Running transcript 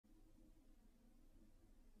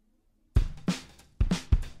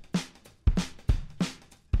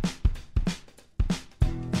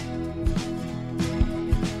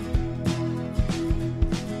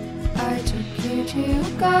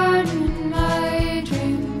garden in my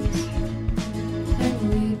dreams, and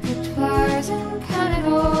we picked flowers and counted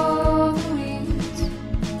all the weeds.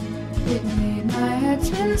 It made my head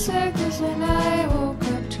spin circles when I woke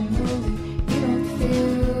up to know that you don't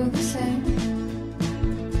feel the same.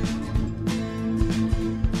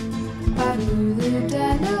 I blew the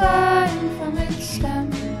dandelion from its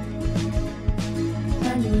stem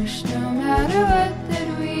and wished no matter what that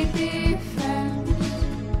we'd be friends.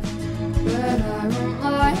 But I won't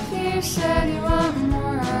lie if you said you want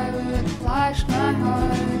more, I would flash my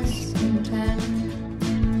heart's content.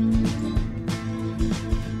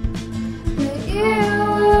 But you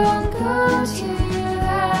won't go to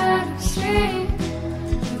that extreme.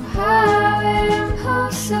 So how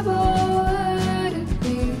impossible would it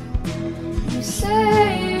be? You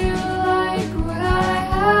say you like what I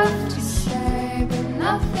have to say, but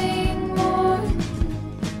nothing more.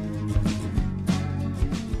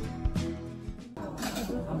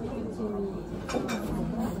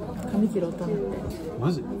 髪切ろうと思って。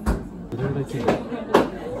マジ？どれぐらい切るの？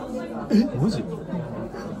え、マジ？め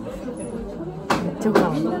っちゃか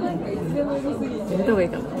も。やめた方がいい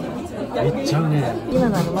かな。めっちゃうね。今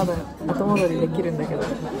ならまだ後戻りできるんだけど。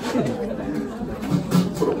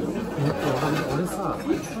俺さ、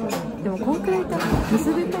でもこんくらいか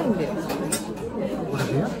結びたいんだよ。俺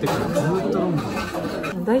出会ってからずーっとロング。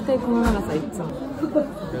だいたいこの長さいつも。い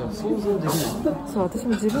や、想像できない。そう、私も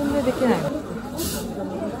自分でできないの。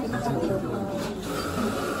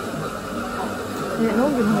ロ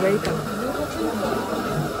ングの方がいいかな。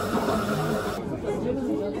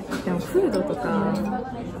でもフードとかな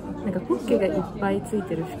んかポッケがいっぱいつい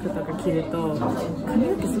てる服とか着ると髪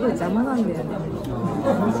の毛すごい邪魔なんだよね。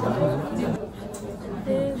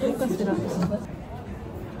どうかしら。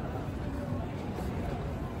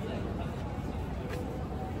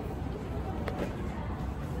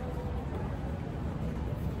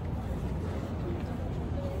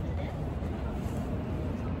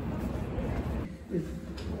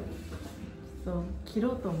そう切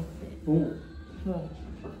ろうと思ってもう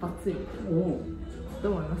バッツリ。ど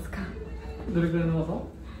う思いますか？どれくらいの長さ？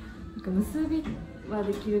なんか結びは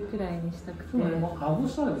できるくらいにしたくて。顎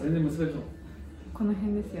下でも全然結べるの。この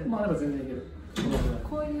辺ですよね。まああれば全然いける。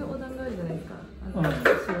こういうお団子あるじゃないですか。後ろ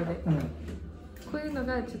で、こういうの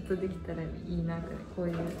がちょっとできたらいいなくらい。こう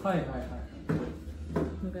いうのが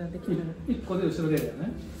できたら。1個で後ろでだよ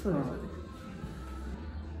ね。そうです。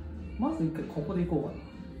まず一回ここでいこうかな。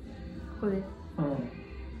ここで。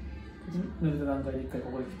塗れた段階で一回こ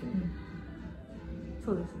こで切ってみる。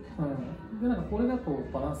そうですね。でなんかこれだと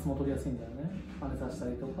バランスも取りやすいんだよね。跳ねさせた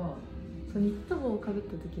りとか。そうニット帽をかぶっ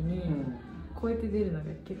た時に、こうやって出るのが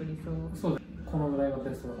結構理想。そう。このぐらいが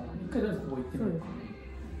ベストだから。一回とりあえずここ行ってみる。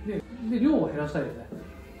で量を減らしたいよね。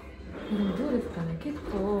でもどうですかね。結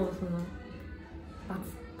構そのバツ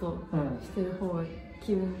ッとしてる方が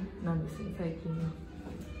気分なんですよね、最近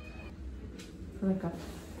は。なんか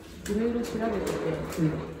いろいろ調べてて、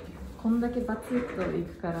こんだけバツッとい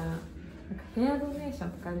くからなんかヘアドネーショ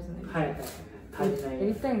ンとかあるじゃないですか。や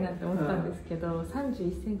りたいなって思ったんですけど、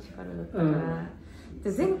31センチからだったから、じ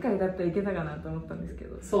ゃ前回だったらいけたかなと思ったんですけ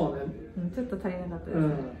ど、そうね、ちょっと足りなかったですね。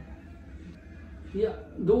いや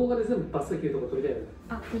動画で全部バツで切るとこ撮りたいよね。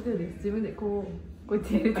あ、撮りたいです。自分でこうやっ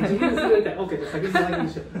てやりたい。自分でやりたい。オッケー、じゃあ先に先に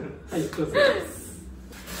しよう。はい、どうぞ。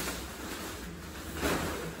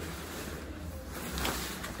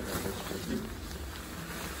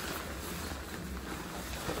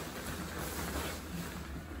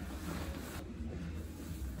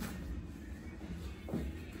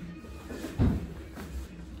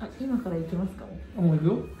今から行きますか？もう行く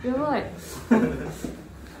よ。やばい。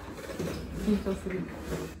緊張する。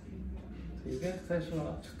意外と最初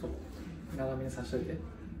はちょっと長めにさしといて。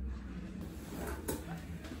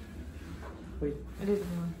ほい。ありがとう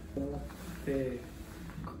ございます。こう持って、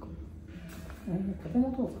ここ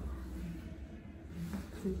もどうかな。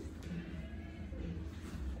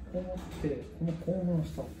こう持って、この肛門の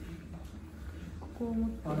下。ここを持っ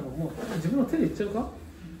て。あ、でももう自分の手でいっちゃうか？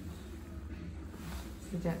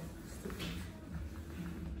じゃあ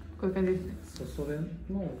こういう感じですね。それの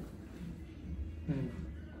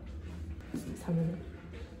サムネ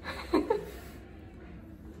こ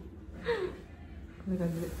んな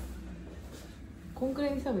感じでこんくら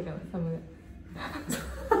いにした方がいいかな、サムネ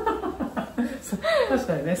確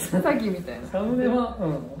かにね、さっきみたいなサムネはそ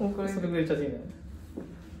れぐらいちゃっていいね。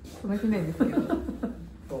そんな気ないんですけど。緊張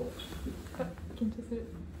そうする。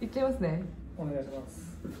いっちゃいますね。お願いしま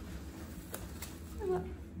す。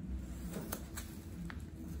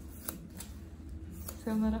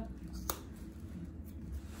さよなら。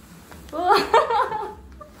相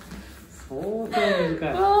当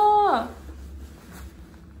短い。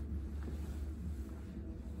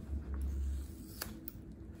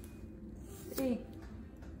しい。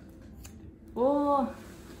おお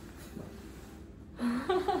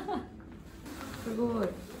すごい。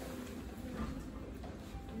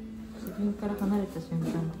自分から離れた瞬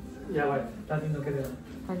間やばい、他人の毛で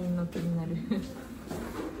他人の気になる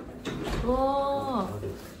おお、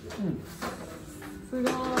すご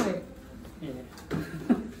い。いいね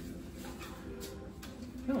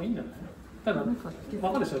でもいいんじゃない。ただ分かる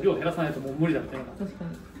でしょ、量減らさないともう無理だって。確か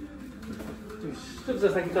に。よし、ちょっとじゃ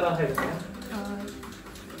あ先から入るね。はい。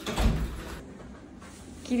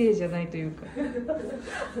綺麗じゃないというかっ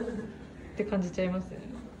て感じちゃいますよ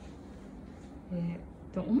ね。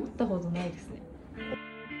でも思ったほどないですね。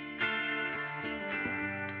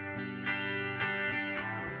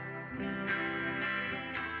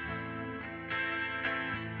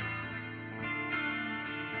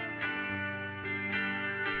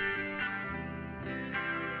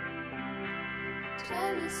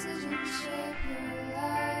Ten decisions shape your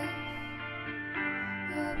life.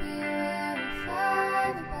 You'll be where you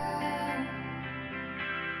find the bar.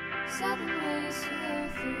 7 ways to go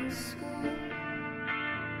through school.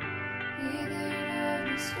 Either you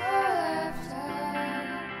noticed or left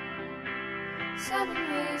out. 7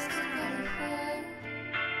 ways to get ahead.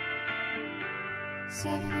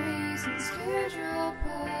 7 reasons to drop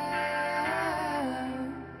out.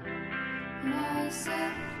 And I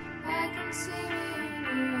said I can see me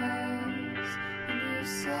in your eyes, and you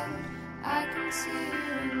said I can see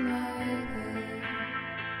you in my bed.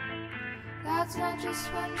 That's not just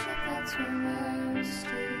friendship, that's romance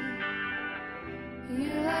too. You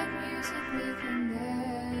like music we can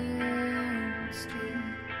dance to.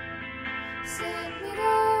 Sit me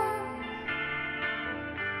down,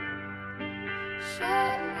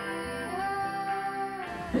 shut me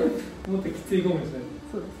up. もっときついゴムですね。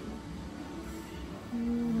そうですね。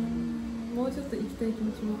もうちょっと行きたい気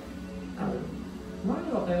持ちもある。前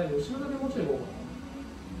は早いで後ろだけもうちょい行こうか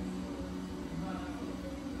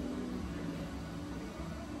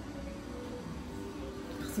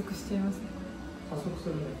加速しちゃいますね。な。加速す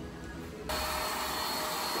るね。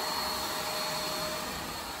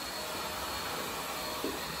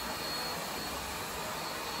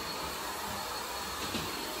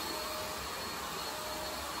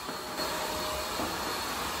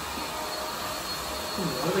あ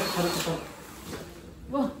れだけ軽くさ。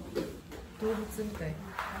わ、動物みたい。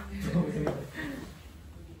動物みたい。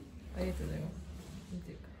ありがとうございます。見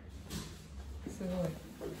てるか。すごい。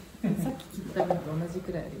さっき切った分と同じ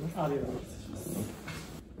くらいあります。ありがとうございます。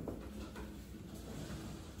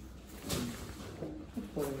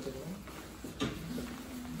これ見てる。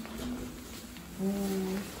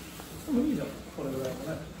でもいいじゃん、これぐらいの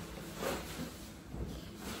ね。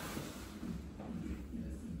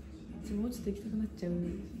もうちょっと行きたくなっちゃう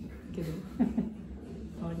けど変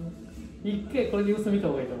わりますか。一回これで様子見た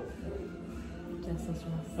方がいいと思う。じゃあそうし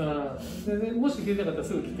ます。でね、もし切りたかったら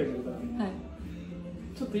すぐ切ってあげるから。はい。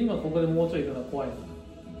ちょっと今ここでもうちょい行くのは怖いな。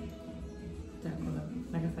じゃあこの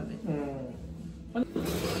長さで。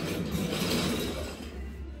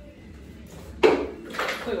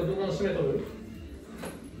最後動画の締めとる？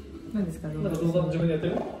何ですか？なんか動画の自分でやって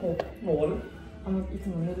る？もう終わる？いつ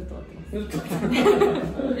も寝ると終わってます。寝ると。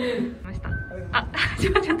ました。あ、ち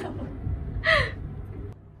ょっと。めっちゃ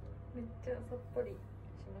さっぱりし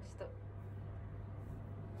ました。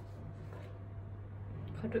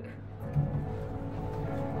軽っ。